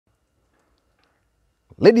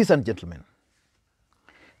Ladies and gentlemen,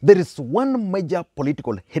 there is one major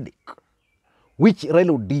political headache which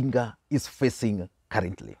Raila Odinga is facing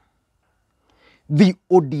currently: the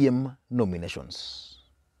ODM nominations.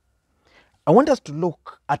 I want us to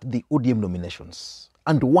look at the ODM nominations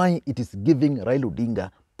and why it is giving Raila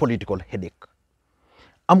Odinga political headache.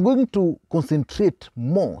 I'm going to concentrate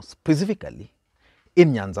more specifically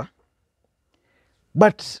in Nyanza,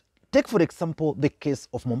 but take for example the case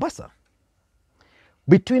of Mombasa.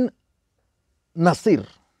 Between Nasir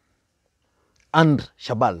and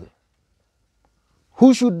Shabal,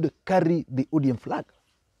 who should carry the ODM flag?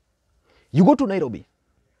 You go to Nairobi,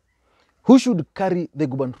 who should carry the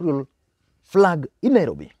gubernatorial flag in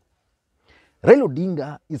Nairobi? Raila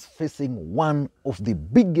Odinga is facing one of the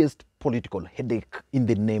biggest political headache in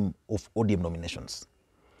the name of ODM nominations.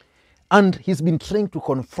 And he's been trying to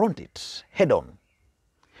confront it head on.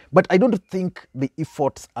 But I don't think the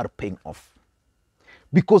efforts are paying off.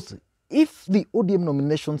 Because if the ODM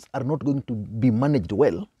nominations are not going to be managed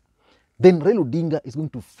well, then Raila Odinga is going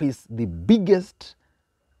to face the biggest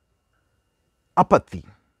apathy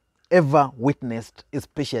ever witnessed,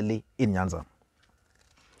 especially in Nyanza.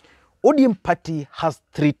 ODM party has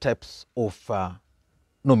three types of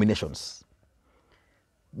nominations.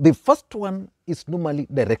 The first one is normally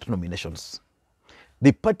direct nominations.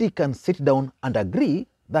 The party can sit down and agree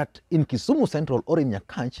that in Kisumu Central or in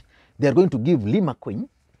Nyakanch, they are going to give Lima Queen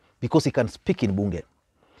because he can speak in Bunge.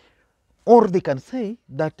 Or they can say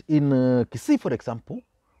that in Kisii, for example,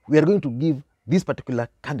 we are going to give this particular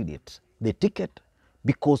candidate the ticket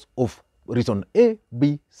because of reason A,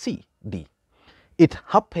 B, C, D. It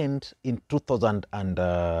happened in 2000 and,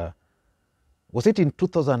 was it in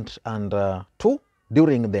 2002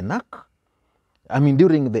 during the NAC? I mean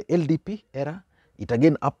during the LDP era. It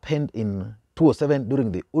again happened in 2007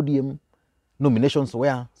 during the ODM nominations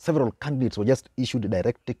where several candidates were just issued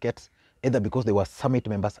direct tickets either because they were summit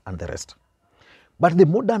members and the rest. But the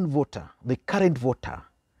modern voter, the current voter,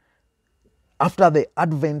 after the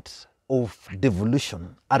advent of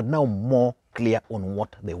devolution, are now more clear on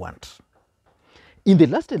what they want. In the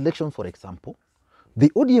last election, for example,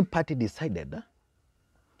 the ODM party decided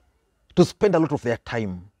to spend a lot of their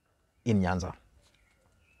time in Nyanza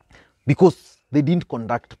because they didn't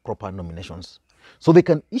conduct proper nominations. So they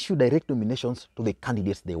can issue direct nominations to the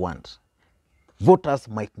candidates they want. Voters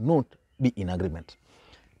might not be in agreement.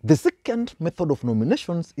 The second method of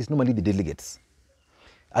nominations is normally the delegates.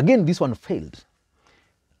 Again, this one failed.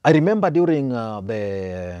 I remember during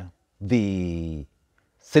the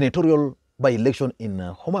senatorial by-election in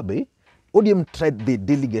Homabay, ODM tried the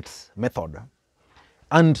delegates method.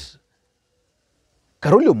 And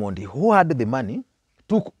Karoli Omondi, who had the money,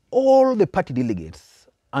 took all the party delegates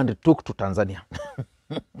and took to Tanzania.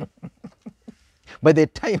 By the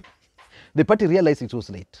time the party realized it was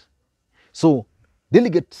late. So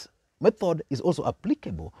delegate method is also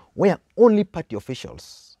applicable where only party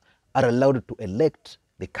officials are allowed to elect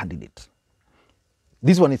the candidate.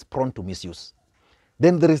 This one is prone to misuse.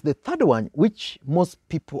 Then there is the third one, which most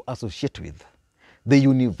people associate with, the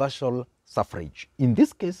universal suffrage. In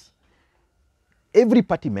this case, every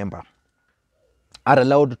party member are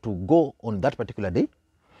allowed to go on that particular day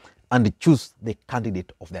and choose the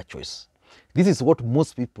candidate of their choice. This is what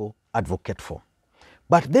most people advocate for.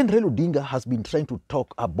 But then Raila Odinga has been trying to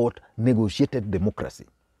talk about negotiated democracy,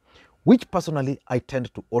 which personally I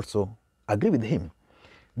tend to also agree with him.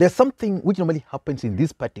 There's something which normally happens in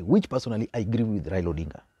this party, which personally I agree with Raila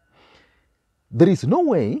Odinga. There is no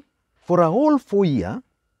way for a whole 4 years,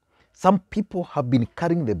 some people have been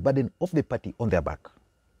carrying the burden of the party on their back.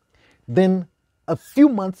 Then a few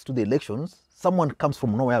months to the elections, someone comes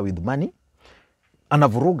from nowhere with money, and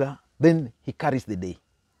Avuruga, then he carries the day.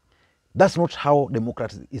 That's not how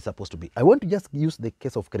democracy is supposed to be. I want to just use the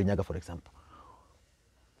case of Kirinyaga, for example.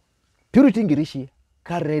 Purity Ngirishi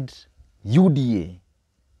carried UDA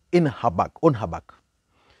in her back, on her back.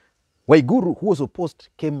 Waiguru, who was opposed,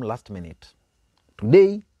 came last minute.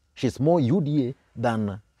 Today, she's more UDA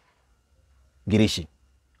than Ngirishi.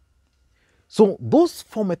 So those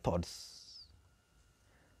four methods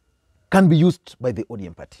can be used by the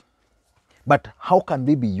ODM party. But how can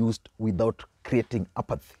they be used without creating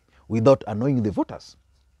apathy, without annoying the voters?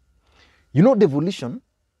 You know, devolution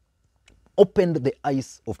opened the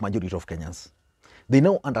eyes of majority of Kenyans. They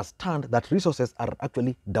now understand that resources are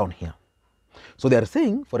actually down here. So they are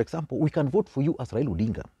saying, for example, we can vote for you as Raila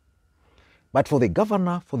Odinga. But for the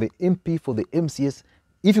governor, for the MP, for the MCS,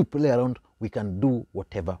 if you play around, we can do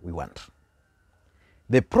whatever we want.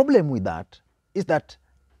 The problem with that is that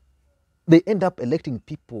they end up electing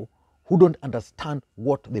people who don't understand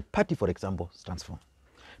what the party, for example, stands for.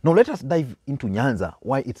 Now let us dive into Nyanza,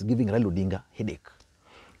 why it's giving Raila Odinga headache.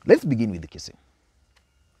 Let's begin with Kisii.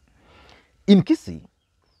 In Kisii,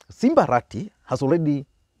 Simba Arati has already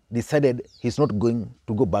decided he's not going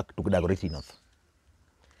to go back to Dagoretti North.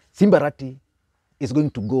 Simba Arati is going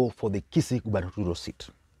to go for the Kisii gubernatorial seat.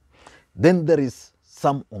 Then there is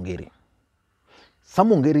Sam Ongeri. Sam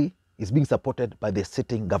Ongeri is being supported by the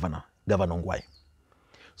sitting governor, Governor Ongwae.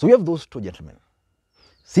 So we have those two gentlemen.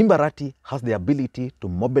 Simba Arati has the ability to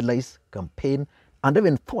mobilize, campaign, and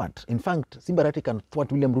even thwart. In fact, Simba Arati can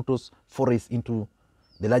thwart William Ruto's forays into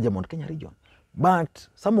the larger Mount Kenya region. But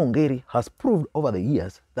Sam Ongeri has proved over the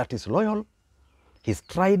years that he's loyal, he's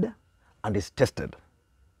tried, and he's tested.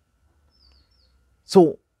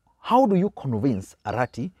 So how do you convince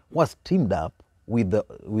Arati, who has teamed up with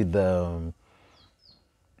the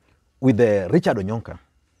Richard Onyonka?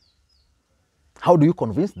 How do you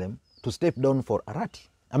convince them to step down for Arati?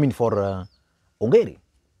 I mean for Ongeri?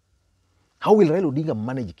 How will Raila Odinga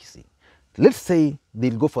manage Kisii? Let's say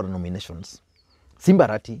they'll go for nominations. Simba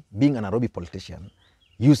Arati, being an Nairobi politician,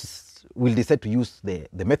 will decide to use the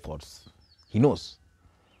methods he knows.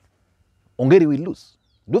 Ongeri will lose.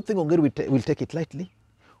 Do you think Ongeri will take it lightly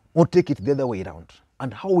or take it the other way around?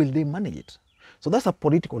 And how will they manage it? So that's a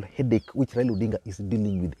political headache which Raila Odinga is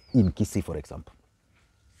dealing with in Kisii, for example.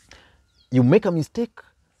 You make a mistake,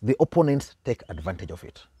 the opponents take advantage of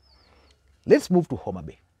it. Let's move to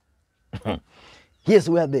Homabay. Here's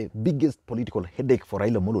where the biggest political headache for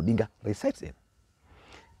Raila Odinga resides in.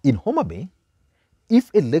 In Homabay, if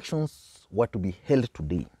elections were to be held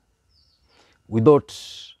today without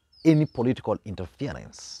any political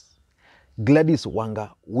interference, Gladys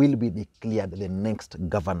Wanga will be declared the next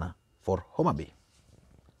governor for Homabay.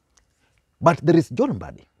 But there is John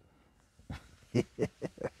Mbadi,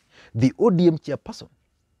 the ODM chairperson.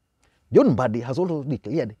 John Mbadi has also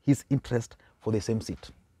declared his interest for the same seat.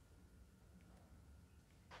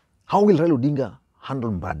 How will Raila Odinga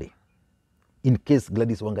handle Mbadi in case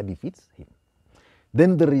Gladys Wanga defeats him?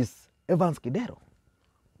 Then there is Evans Kidero,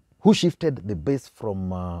 who shifted the base from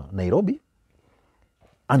Nairobi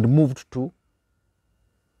and moved to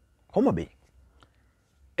Homabay.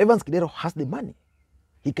 Evans Kidero has the money.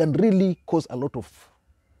 He can really cause a lot of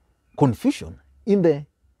confusion in the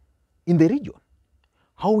region.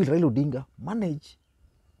 How will Raila Odinga manage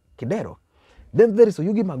Kidero? Then there is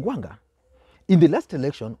Oyugi Magwanga. In the last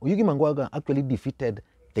election, Oyugi Magwanga actually defeated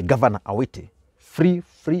the governor Awiti free,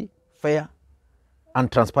 fair,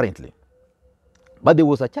 and transparently. But there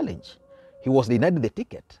was a challenge. He was denied the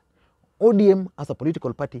ticket. ODM as a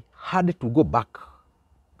political party had to go back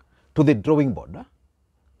to the drawing board. Huh?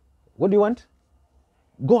 What do you want?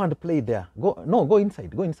 Go and play there. Go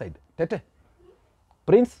inside. Go inside. Tete,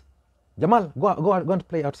 Prince, Jamal, go and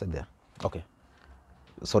play outside there. Okay.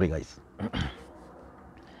 Sorry, guys.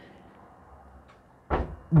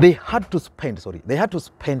 They had to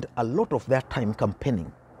spend a lot of their time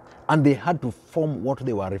campaigning, and they had to form what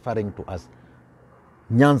they were referring to as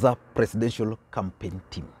Nyanza presidential campaign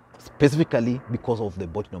team, specifically because of the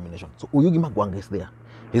bot nomination. So Oyugi Magwanga is there.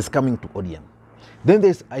 He's coming to ODM. Then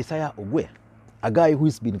there's Isaiah Ogwe, a guy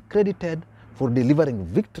who's been credited for delivering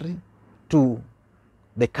victory to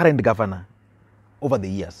the current governor over the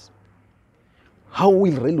years. How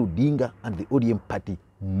will Raila Odinga and the ODM party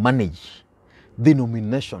manage the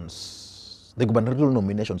nominations, the gubernatorial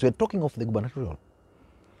nominations? We're talking of the gubernatorial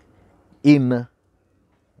in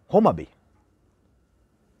Homabay.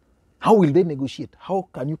 How will they negotiate? How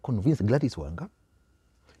can you convince Gladys Wanga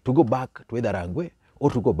to go back to either Rangwe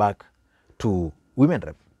or to go back to Women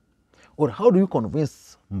Rep? Or how do you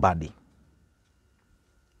convince Mbadi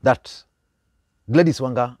that Gladys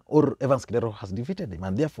Wanga or Evans Kidero has defeated him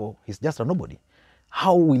and therefore he's just a nobody?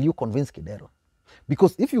 How will you convince Kidero?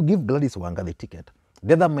 Because if you give Gladys Wanga the ticket,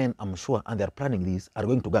 the other men, I'm sure, and they're planning this, are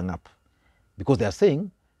going to gang up. Because they are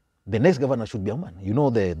saying the next governor should be a man. You know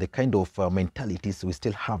the kind of mentalities we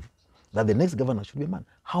still have, that the next governor should be a man.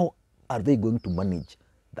 How are they going to manage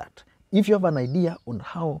that? If you have an idea on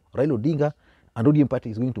how Raila Odinga and ODM party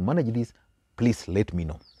is going to manage this, please let me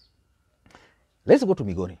know. Let's go to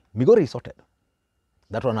Migori. Migori is sorted.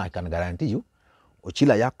 That one I can guarantee you.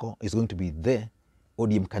 Ochila Yako is going to be the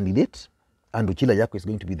ODM candidate, and Ochila Yako is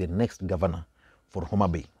going to be the next governor for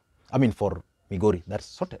Homabay. I mean for Migori. That's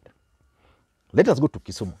sorted. Let us go to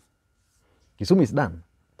Kisumu. Kisumu is done.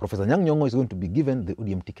 Professor Nyang' Nyong'o is going to be given the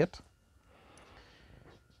ODM ticket.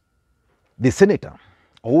 The senator,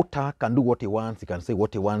 Outa, can do what he wants. He can say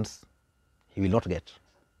what he wants. He will not get.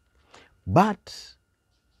 But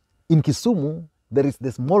in Kisumu, there is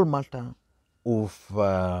the small matter of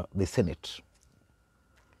the Senate.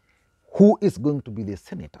 Who is going to be the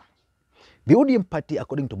senator? The ODM party,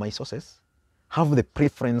 according to my sources, have the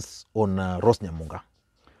preference on Rose Nyamunga.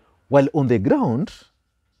 While on the ground,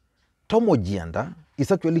 Tom Ojianda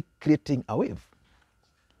is actually creating a wave.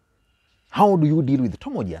 How do you deal with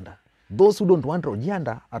Tom Ojianda? Those who don't want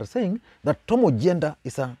Ojianda are saying that Tom Ojianda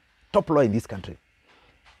is a top lawyer in this country.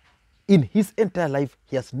 In his entire life,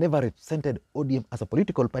 he has never represented ODM as a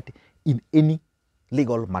political party in any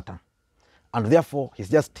legal matter. And therefore, he's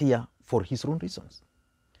just here for his own reasons.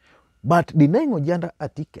 But denying Ojianda a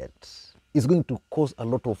ticket is going to cause a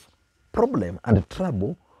lot of problem and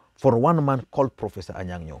trouble for one man called Professor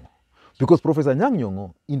Anyang' Nyong'o. Because Professor Anyang'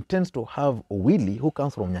 Nyong'o intends to have Owili, who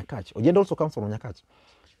comes from Nyakach. Ojianda also comes from Nyakach.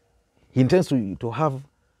 He intends to have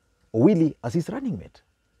Owili as his running mate,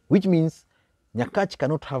 which means Nyakach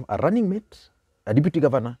cannot have a running mate, a deputy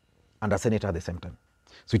governor, and a senator at the same time.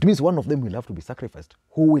 So it means one of them will have to be sacrificed.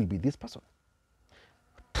 Who will be this person?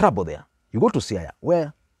 Trouble there. You go to Siaya,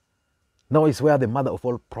 where now is where the mother of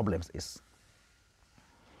all problems is.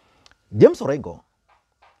 James Orengo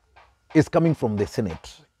is coming from the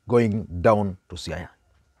Senate, going down to Siaya.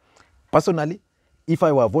 Personally, if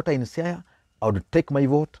I were a voter in Siaya, I would take my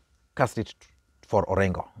vote, cast it for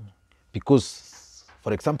Orengo. Because,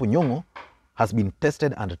 for example, Nyong'o has been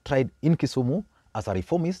tested and tried in Kisumu as a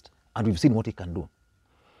reformist, and we've seen what he can do.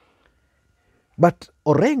 But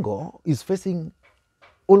Orengo is facing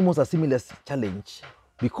almost a similar challenge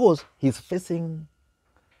because he's facing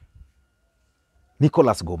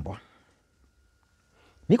Nicholas Gombo.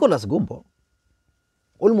 Nicholas Gombo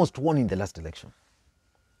almost won in the last election.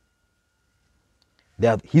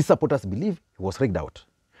 His supporters believe he was rigged out.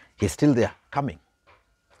 He's still there, coming.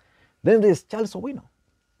 Then there's Charles Owino.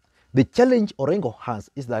 The challenge Orengo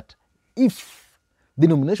has is that if the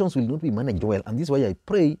nominations will not be managed well, and this is why I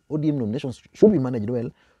pray ODM nominations should be managed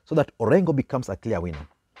well, so that Orengo becomes a clear winner.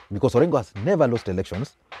 Because Orengo has never lost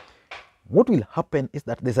elections. What will happen is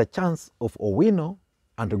that there's a chance of Owino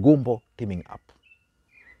and Gombo teaming up.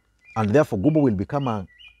 And therefore, Gombo will become a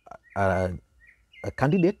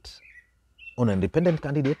candidate, an independent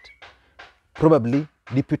candidate, probably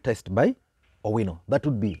deputized by Owino. That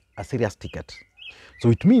would be a serious ticket. So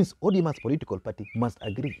it means ODM as political party must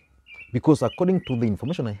agree. Because according to the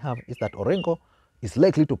information I have, is that Orengo is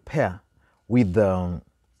likely to pair with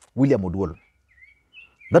William Oduol.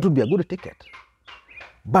 That would be a good ticket.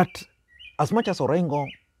 But as much as Orengo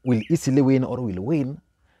will easily win or will win,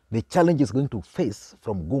 the challenge is going to face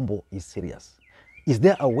from Gombo is serious. Is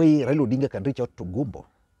there a way Raila Odinga can reach out to Gombo?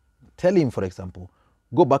 Tell him, for example,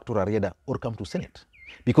 go back to Rarieda or come to Senate.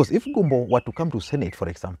 Because if Gombo were to come to Senate, for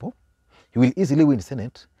example, he will easily win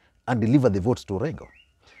Senate and deliver the votes to Orengo.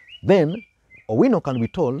 Then Owino can be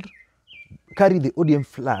told, carry the ODM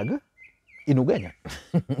flag in Ugenya.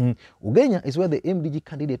 Ugenya is where the MDG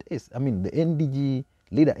candidate is. I mean, the NDG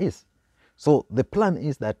leader is. So the plan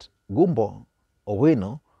is that Gombo,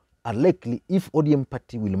 Owino are likely, if ODM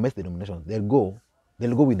party will make the nominations, they'll go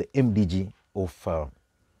with the MDG of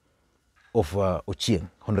Ochieng,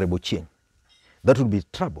 Honorable Ochieng. That would be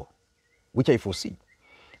trouble, which I foresee.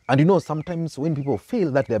 And you know, sometimes when people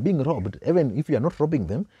feel that they're being robbed, even if you are not robbing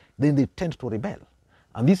them, then they tend to rebel.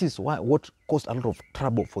 And this is what caused a lot of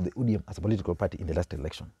trouble for the ODM as a political party in the last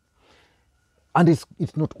election. And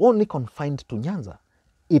it's not only confined to Nyanza,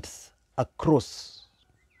 it's across.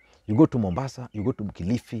 You go to Mombasa, you go to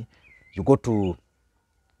Kilifi, you go to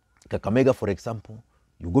Kakamega, for example,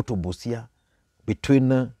 you go to Busia,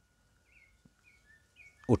 between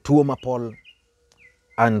Otuoma Paul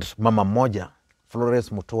and Mama Moja, Florence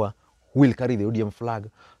Mutua, who will carry the ODM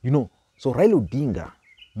flag. You know, so Raila Odinga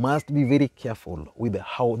must be very careful with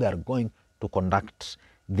how they are going to conduct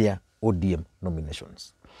their ODM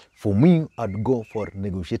nominations. For me, I'd go for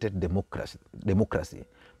negotiated democracy,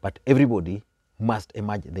 but everybody must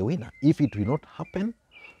emerge the winner. If it will not happen,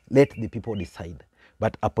 let the people decide.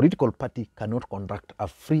 But a political party cannot conduct a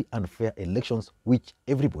free and fair elections which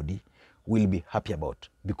everybody will be happy about.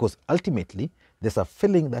 Because ultimately, there's a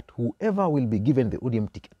feeling that whoever will be given the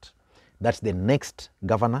ODM ticket, that's the next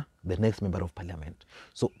governor, the next member of parliament.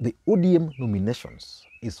 So the ODM nominations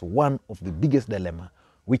is one of the biggest dilemma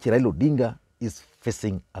which Raila Odinga is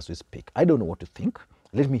facing as we speak. I don't know what to think.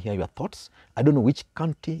 Let me hear your thoughts. I don't know which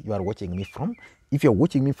county you are watching me from. If you're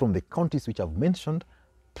watching me from the counties which I've mentioned,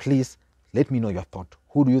 please let me know your thought.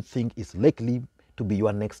 Who do you think is likely to be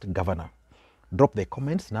your next governor? Drop the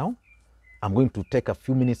comments now. I'm going to take a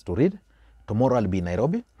few minutes to read. Tomorrow I'll be in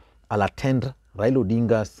Nairobi. I'll attend Raila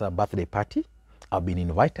Odinga's birthday party. I've been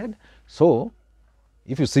invited. So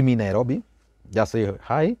if you see me in Nairobi, just say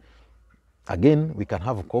hi. Again, we can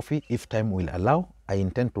have a coffee if time will allow. I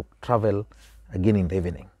intend to travel again in the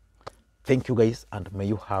evening. Thank you guys, and may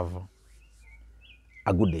you have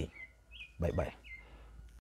a good day. Bye-bye.